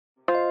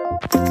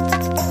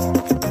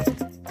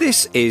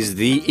This is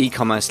The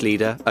E-Commerce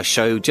Leader, a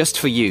show just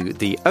for you,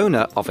 the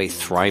owner of a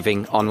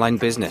thriving online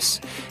business.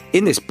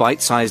 In this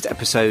bite-sized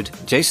episode,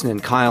 Jason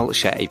and Kyle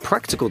share a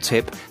practical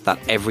tip that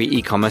every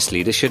e-commerce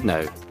leader should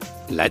know.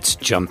 Let's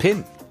jump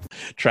in.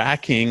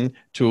 Tracking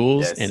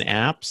tools and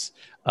apps.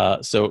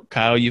 So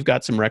Kyle, you've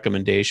got some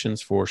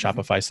recommendations for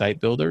Shopify site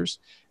builders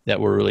that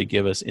will really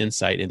give us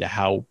insight into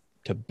how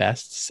to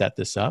best set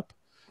this up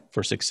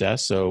for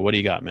success. So what do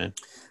you got, man?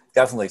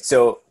 Definitely.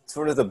 So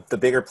sort of the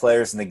bigger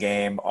players in the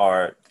game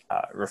are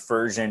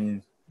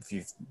Refersion. If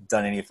you've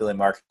done any affiliate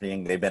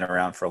marketing, they've been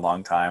around for a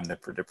long time. They're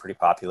pretty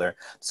popular.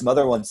 Some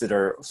other ones that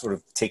are sort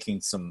of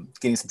getting some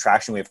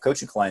traction. We have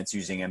coaching clients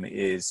using them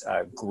is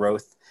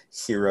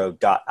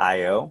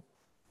growthhero.io.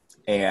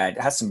 And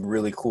it has some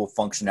really cool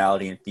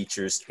functionality and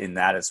features in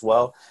that as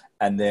well.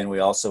 And then we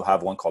also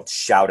have one called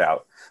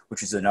Shoutout,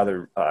 which is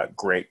another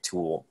great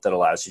tool that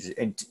allows you to,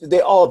 and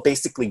they all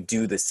basically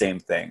do the same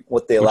thing.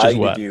 What they allow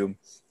you to do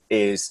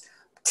is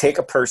take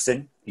a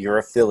person, your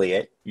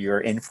affiliate,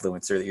 your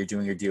influencer that you're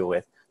doing your deal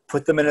with,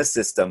 put them in a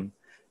system,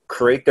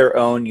 create their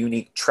own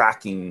unique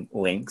tracking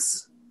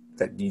links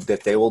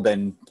that they will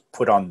then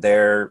put on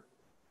their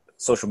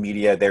social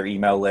media, their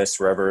email list,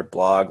 wherever,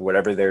 blog,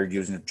 whatever they're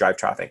using to drive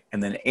traffic.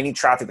 And then any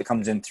traffic that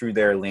comes in through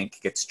their link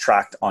gets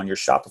tracked on your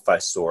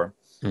Shopify store.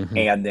 Mm-hmm.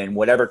 And then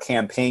whatever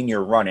campaign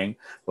you're running,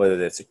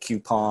 whether it's a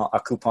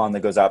coupon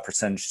that goes out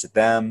percentage to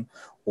them,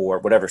 or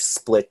whatever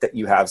split that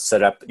you have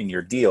set up in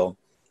your deal,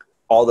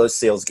 all those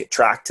sales get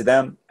tracked to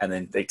them. And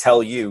then they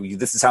tell you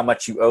this is how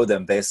much you owe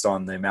them based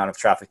on the amount of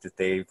traffic that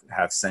they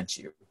have sent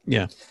you.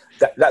 Yeah.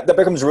 That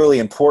becomes really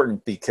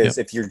important because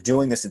if you're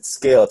doing this at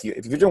scale,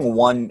 if you're doing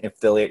one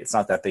affiliate, it's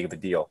not that big of a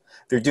deal.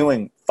 If you're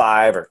doing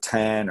 5 or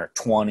 10 or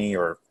 20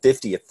 or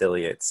 50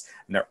 affiliates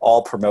and they're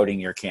all promoting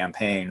your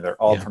campaign, they're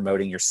all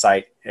promoting your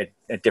site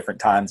at different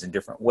times in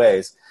different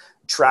ways,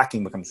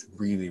 tracking becomes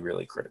really,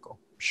 really critical.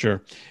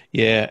 Sure.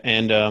 Yeah.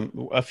 And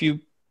a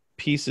few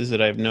pieces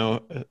that I've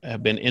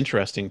have been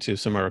interesting to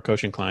some of our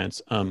coaching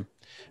clients.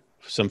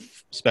 Some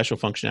special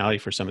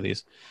functionality for some of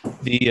these.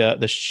 The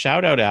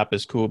Shoutout app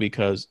is cool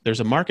because there's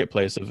a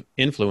marketplace of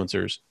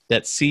influencers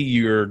that see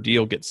your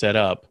deal get set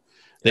up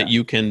that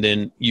you can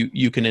then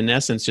you can in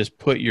essence just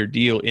put your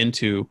deal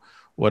into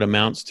what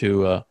amounts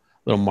to a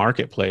little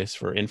marketplace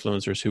for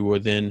influencers who will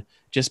then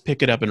just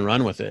pick it up and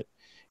run with it.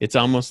 It's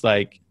almost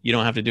like you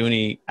don't have to do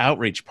any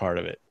outreach part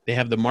of it. They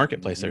have the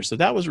marketplace there. So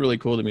that was really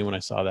cool to me when I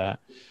saw that.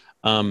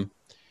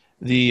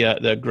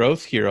 The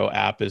Growth Hero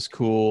app is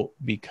cool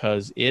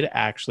because it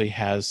actually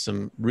has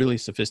some really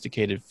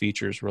sophisticated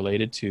features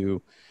related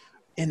to,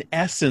 in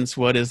essence,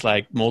 what is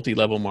like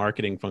multi-level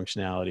marketing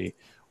functionality,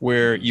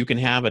 where you can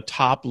have a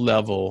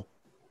top-level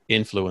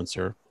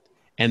influencer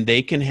and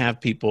they can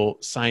have people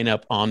sign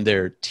up on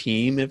their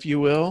team, if you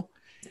will.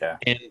 Yeah.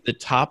 And the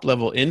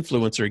top-level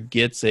influencer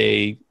gets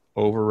a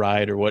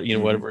override or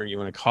whatever you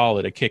want to call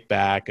it, a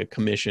kickback, a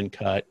commission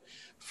cut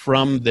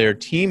from their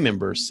team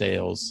member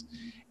sales.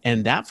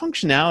 And that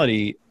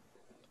functionality,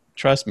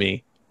 trust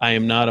me, I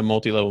am not a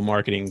multi-level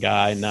marketing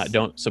guy,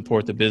 don't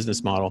support the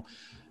business model.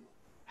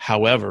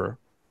 However,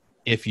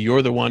 if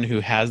you're the one who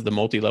has the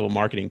multi-level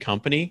marketing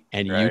company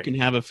and you can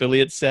have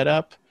affiliates set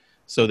up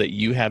so that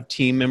you have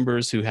team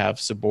members who have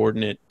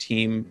subordinate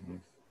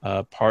team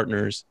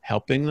partners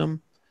helping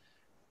them,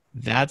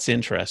 that's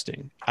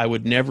interesting. I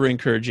would never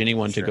encourage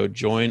anyone to go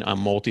join a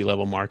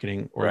multi-level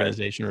marketing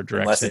organization or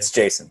direct unless sales. It's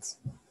Jason's.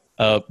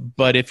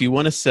 But if you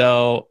want to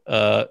sell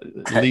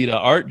Lita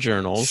art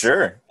journals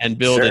and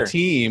build a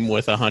team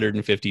with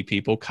 150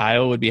 people,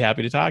 Kyle would be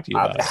happy to talk to you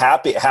about it.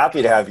 Happy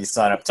to have you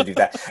sign up to do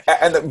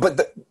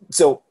that.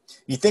 So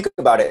you think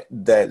about it,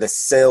 the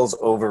sales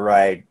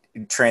override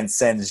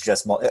transcends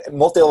just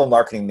multi-level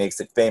marketing makes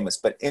it famous,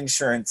 but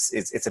insurance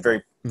it's a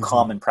very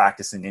common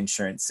practice in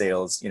insurance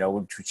sales,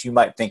 which you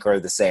might think are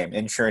the same.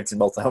 Insurance and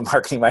multi-level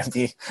marketing might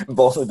be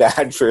both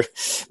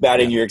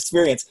bad in your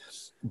experience.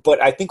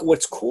 But I think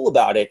what's cool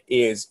about it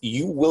is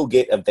you will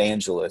get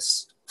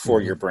evangelists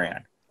for your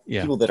brand,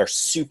 people that are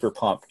super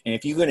pumped. And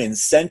if you can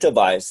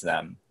incentivize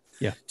them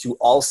to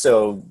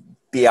also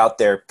be out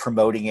there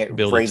promoting it,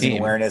 raising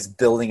awareness,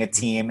 building a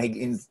team,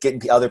 and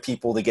getting other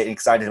people to get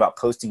excited about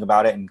posting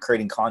about it and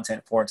creating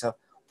content for it, stuff,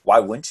 why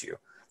wouldn't you?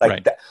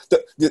 Like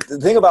the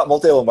thing about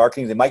multi-level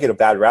marketing, they might get a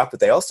bad rap,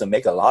 but they also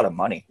make a lot of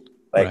money.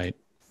 Like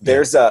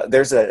there's a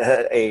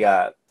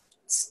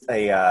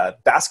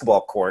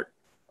basketball court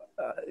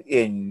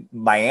in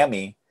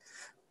Miami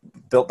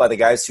built by the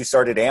guys who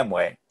started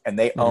Amway, and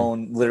they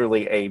own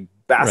literally a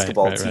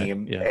basketball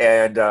team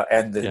and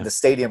the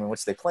stadium in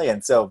which they play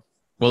in. So,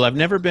 well, I've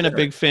never been a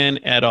big fan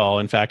at all.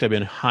 In fact, I've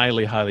been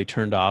highly, highly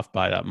turned off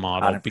by that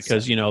model 100%.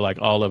 Because,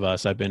 like all of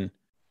us, I've been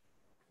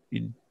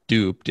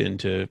duped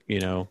into,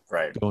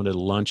 going to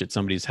lunch at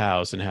somebody's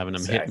house and having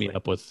them hit me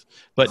up with,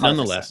 but 100%.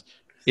 Nonetheless,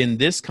 in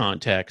this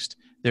context,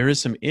 there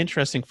is some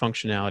interesting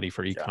functionality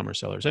for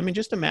e-commerce sellers. I mean,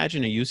 just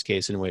imagine a use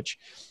case in which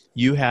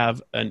you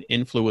have an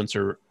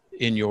influencer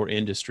in your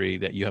industry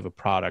that you have a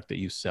product that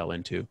you sell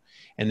into.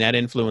 And that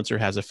influencer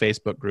has a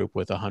Facebook group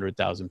with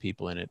 100,000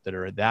 people in it that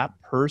are that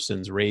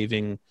person's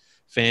raving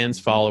fans,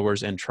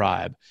 followers, and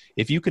tribe.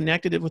 If you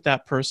connected it with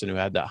that person who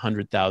had that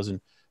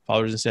 100,000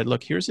 followers and said,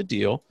 look, here's a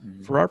deal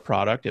for our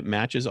product. It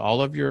matches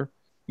all of your,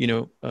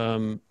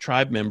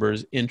 tribe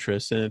members'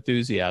 interests and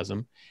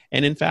enthusiasm.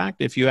 And in fact,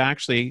 if you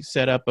actually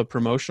set up a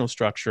promotional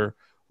structure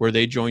where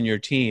they join your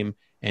team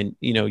and,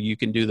 you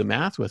can do the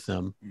math with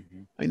them,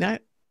 I mean,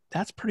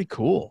 that's pretty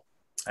cool.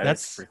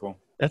 That's pretty cool.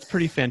 That's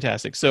pretty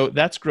fantastic. So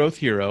that's Growth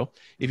Hero.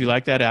 If you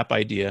like that app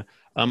idea,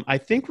 I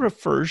think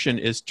Refersion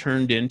is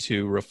turned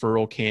into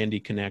Referral Candy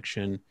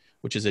Connection,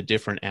 which is a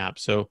different app.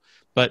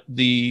 But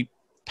the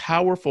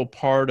powerful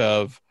part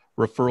of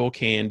Referral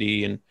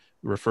Candy and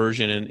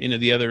Refersion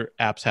and the other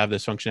apps have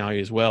this functionality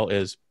as well,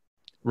 is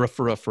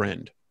refer a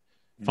friend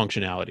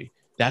functionality.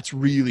 That's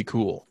really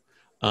cool.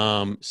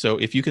 So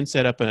if you can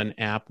set up an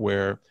app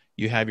where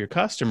you have your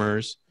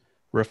customers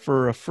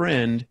refer a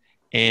friend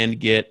and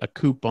get a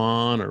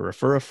coupon, or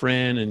refer a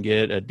friend and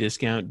get a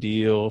discount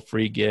deal,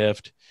 free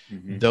gift,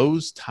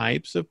 those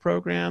types of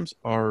programs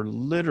are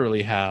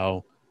literally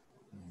how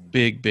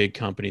big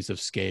companies have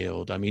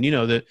scaled. I mean,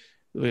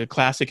 the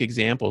classic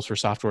examples for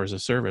software as a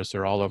service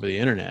are all over the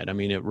internet. I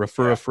mean,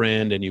 refer a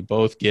friend and you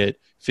both get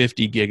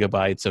 50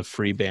 gigabytes of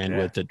free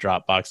bandwidth at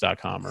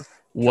Dropbox.com or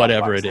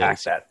whatever it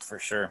is. That for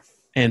sure.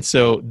 And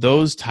so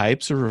those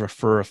types of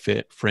refer a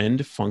friend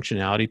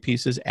functionality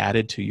pieces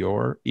added to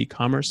your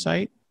e-commerce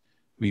site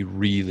would be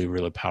really,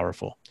 really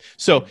powerful.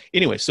 So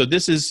anyway, so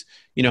this is,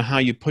 how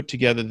you put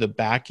together the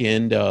back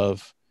end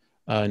of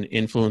an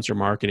influencer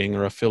marketing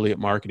or affiliate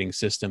marketing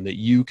system that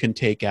you can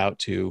take out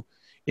to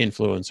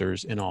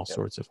influencers in all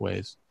sorts of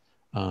ways.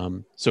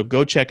 So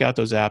go check out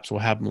those apps.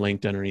 We'll have them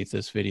linked underneath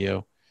this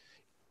video.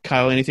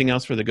 Kyle, anything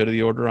else for the good of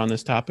the order on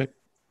this topic?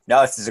 No,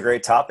 this is a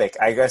great topic.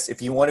 I guess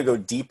if you want to go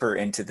deeper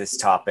into this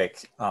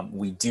topic,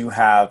 we do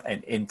have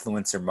an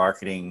influencer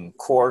marketing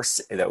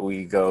course that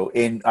we go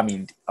in,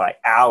 like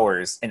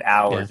hours and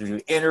hours. We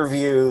do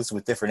interviews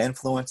with different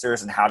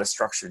influencers and how to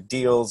structure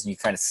deals. You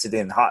kind of sit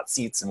in hot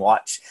seats and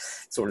watch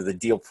sort of the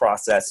deal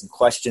process and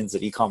questions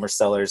that e-commerce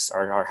sellers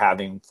are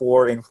having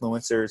for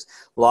influencers.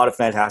 A lot of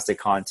fantastic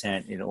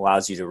content. It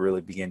allows you to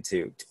really begin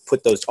to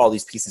put all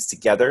these pieces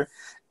together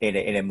in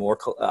a more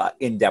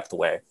in-depth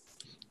way.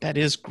 That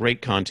is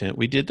great content.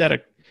 We did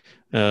that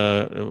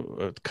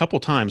a couple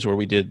times where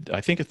we did,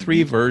 I think,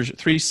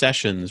 three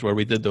sessions where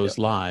we did those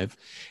live.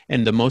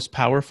 And the most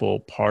powerful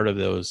part of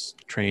those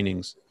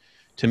trainings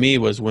to me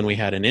was when we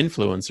had an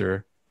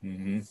influencer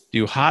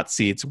do hot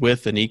seats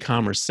with an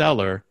e-commerce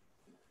seller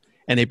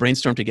and they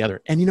brainstormed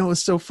together. And, it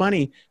was so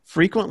funny.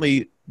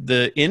 Frequently,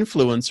 the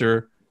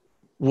influencer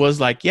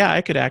was like, yeah,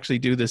 I could actually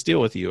do this deal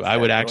with you. I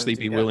would actually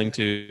be willing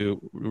to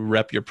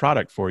rep your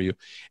product for you.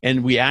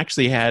 And we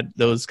actually had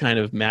those kind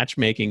of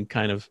matchmaking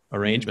kind of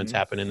arrangements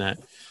happen in that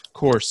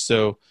course.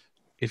 So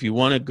if you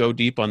want to go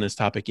deep on this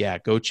topic,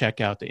 go check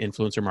out the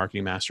Influencer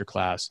Marketing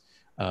Masterclass.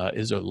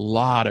 Is a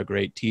lot of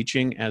great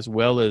teaching as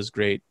well as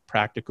great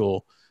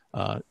practical,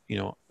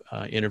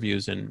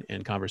 interviews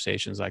and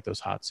conversations like those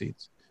hot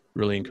seats.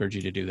 Really encourage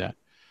you to do that.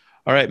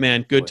 All right,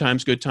 man. Good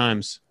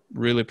times.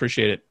 Really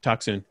appreciate it.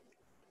 Talk soon.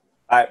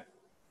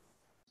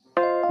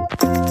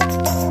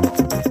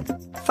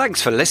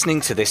 Thanks for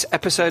listening to this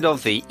episode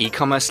of The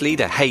E-Commerce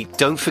Leader. Hey,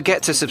 don't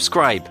forget to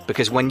subscribe,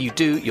 because when you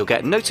do, you'll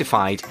get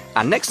notified.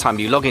 And next time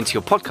you log into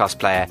your podcast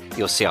player,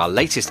 you'll see our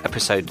latest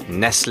episode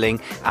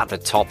nestling at the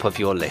top of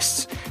your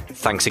lists.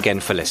 Thanks again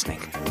for listening.